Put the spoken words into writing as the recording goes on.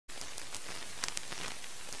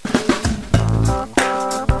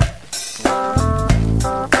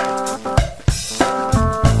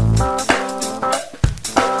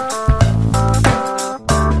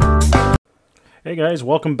Hey guys,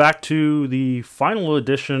 welcome back to the final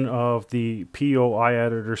edition of the POI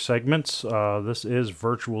editor segments. This is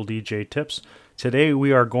VirtualDJ Tips. Today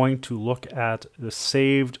we are going to look at the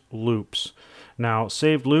saved loops. Now,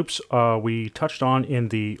 saved loops we touched on in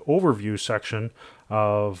the overview section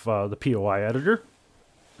of the POI editor.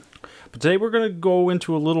 But today we're going to go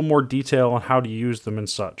into a little more detail on how to use them and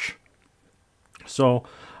such. So,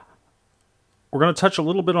 we're going to touch a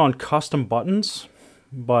little bit on custom buttons.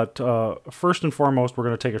 But first and foremost, we're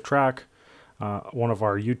going to take a track, one of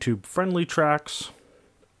our YouTube-friendly tracks,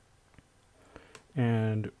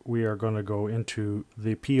 and we are going to go into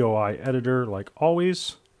the POI editor like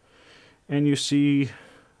always, and you see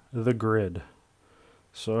the grid.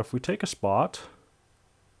 So if we take a spot,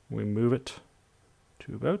 we move it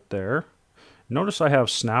to about there. Notice I have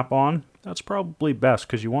snap on. That's probably best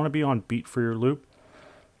because you want to be on beat for your loop.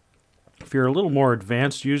 If you're a little more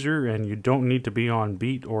advanced user and you don't need to be on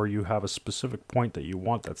beat, or you have a specific point that you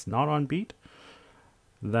want that's not on beat,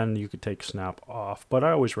 then you could take snap off. But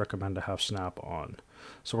I always recommend to have snap on.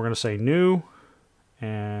 So we're going to say new,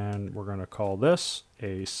 and we're going to call this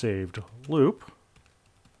a saved loop,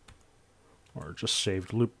 or just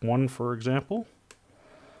saved loop 1 for example.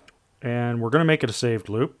 And we're going to make it a saved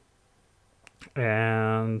loop,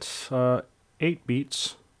 and 8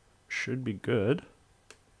 beats should be good.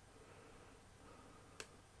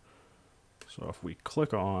 So if we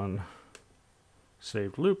click on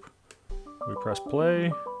saved loop, we press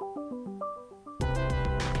play.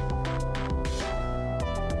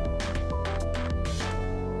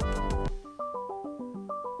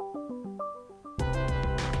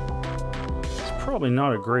 It's probably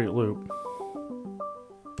not a great loop,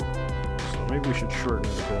 so maybe we should shorten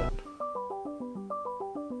it a bit.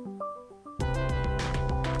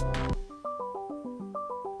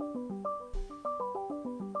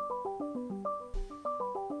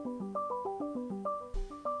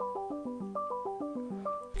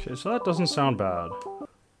 Okay, so that doesn't sound bad.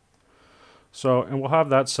 So, and we'll have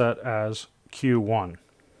that set as Q1.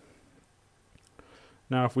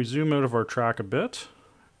 Now if we zoom out of our track a bit,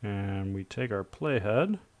 and we take our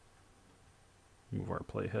playhead, move our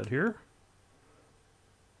playhead here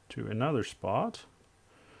to another spot,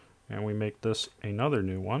 and we make this another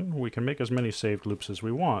new one, we can make as many saved loops as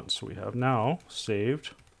we want. So we have now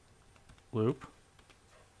saved loop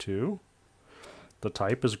 2. The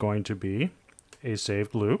type is going to be a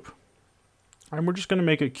saved loop, and we're just going to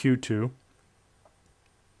make it Q2,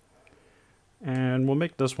 and we'll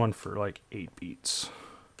make this one for like 8 beats.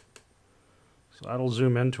 So that'll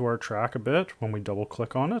zoom into our track a bit when we double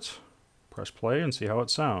click on it, press play, and see how it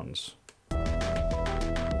sounds.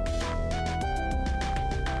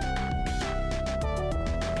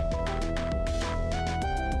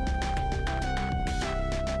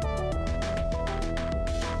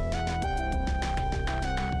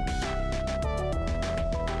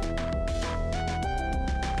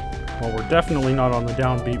 Well, we're definitely not on the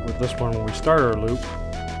downbeat with this one when we start our loop,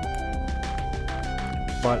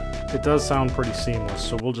 but it does sound pretty seamless,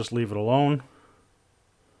 so we'll just leave it alone.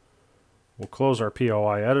 We'll close our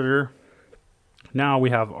POI editor. Now we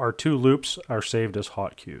have our 2 loops are saved as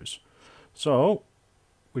hot cues. So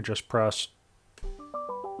we just press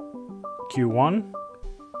Q1,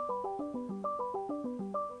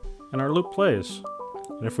 and our loop plays.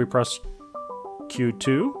 And if we press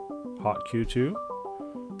Q2, hot Q2,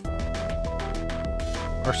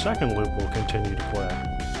 our second loop will continue to play.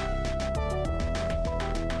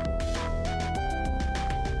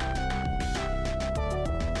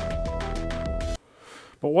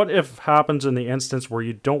 But what if happens in the instance where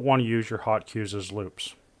you don't want to use your hot cues as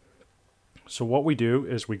loops? So what we do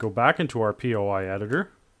is we go back into our POI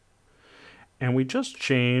editor, and we just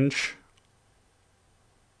change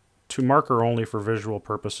to marker only for visual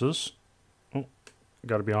purposes. Oh,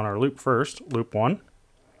 got to be on our loop first. Loop 1,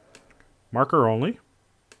 marker only.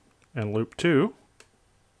 And loop 2,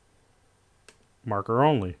 marker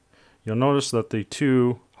only. You'll notice that the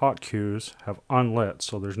 2 hot cues have unlit,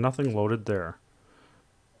 so there's nothing loaded there.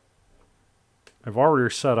 I've already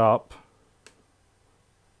set up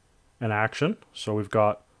an action, so we've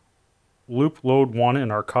got loop load 1 in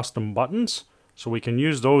our custom buttons, so we can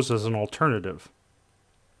use those as an alternative.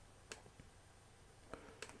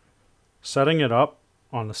 Setting it up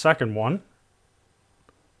on the second one,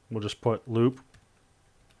 we'll just put loop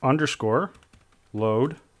underscore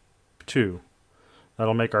load 2.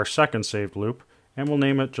 That'll make our second saved loop, and we'll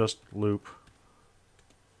name it just loop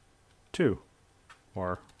 2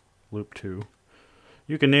 or loop 2.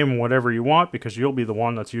 You can name them whatever you want because you'll be the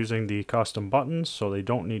one that's using the custom buttons, so they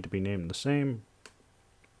don't need to be named the same.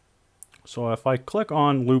 So if I click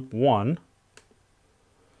on loop 1,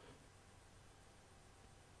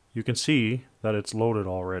 you can see that it's loaded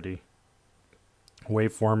already.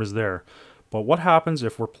 Waveform is there. But what happens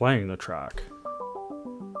if we're playing the track?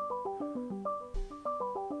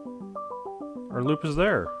 Our loop is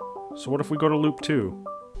there. So what if we go to loop 2?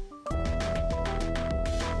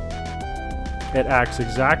 It acts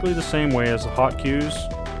exactly the same way as the hot cues,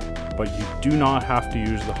 but you do not have to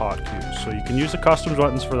use the hot cues. So you can use the custom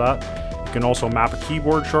buttons for that. You can also map a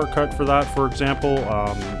keyboard shortcut for that, for example.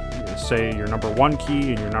 Say your number 1 key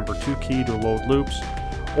and your number 2 key to load loops.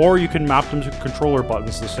 Or you can map them to controller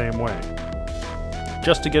buttons the same way.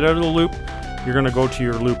 Just to get out of the loop, you're going to go to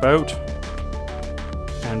your loop out,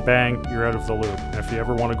 and bang, you're out of the loop. And if you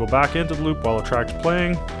ever want to go back into the loop while the track's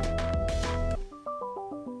playing,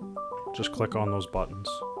 just click on those buttons.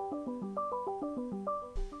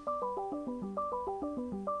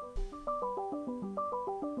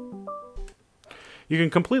 You can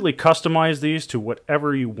completely customize these to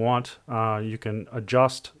whatever you want. You can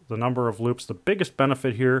adjust the number of loops. The biggest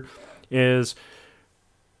benefit here is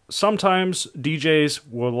sometimes DJs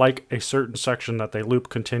will like a certain section that they loop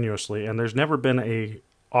continuously, and there's never been an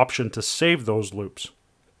option to save those loops.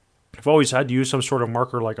 I've always had to use some sort of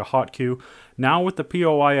marker like a hot cue. Now with the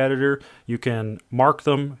POI editor, you can mark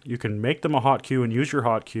them, you can make them a hot cue and use your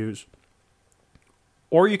hot cues.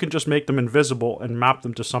 Or you can just make them invisible and map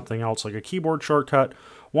them to something else like a keyboard shortcut,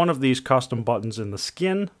 one of these custom buttons in the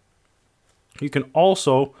skin. You can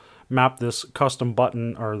also map this custom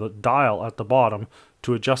button or the dial at the bottom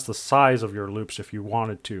to adjust the size of your loops if you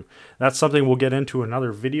wanted to. That's something we'll get into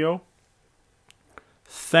another video.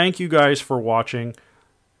 Thank you guys for watching.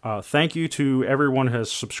 Thank you to everyone who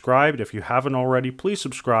has subscribed. If you haven't already, please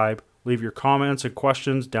subscribe. Leave your comments and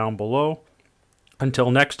questions down below.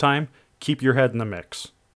 Until next time, keep your head in the mix.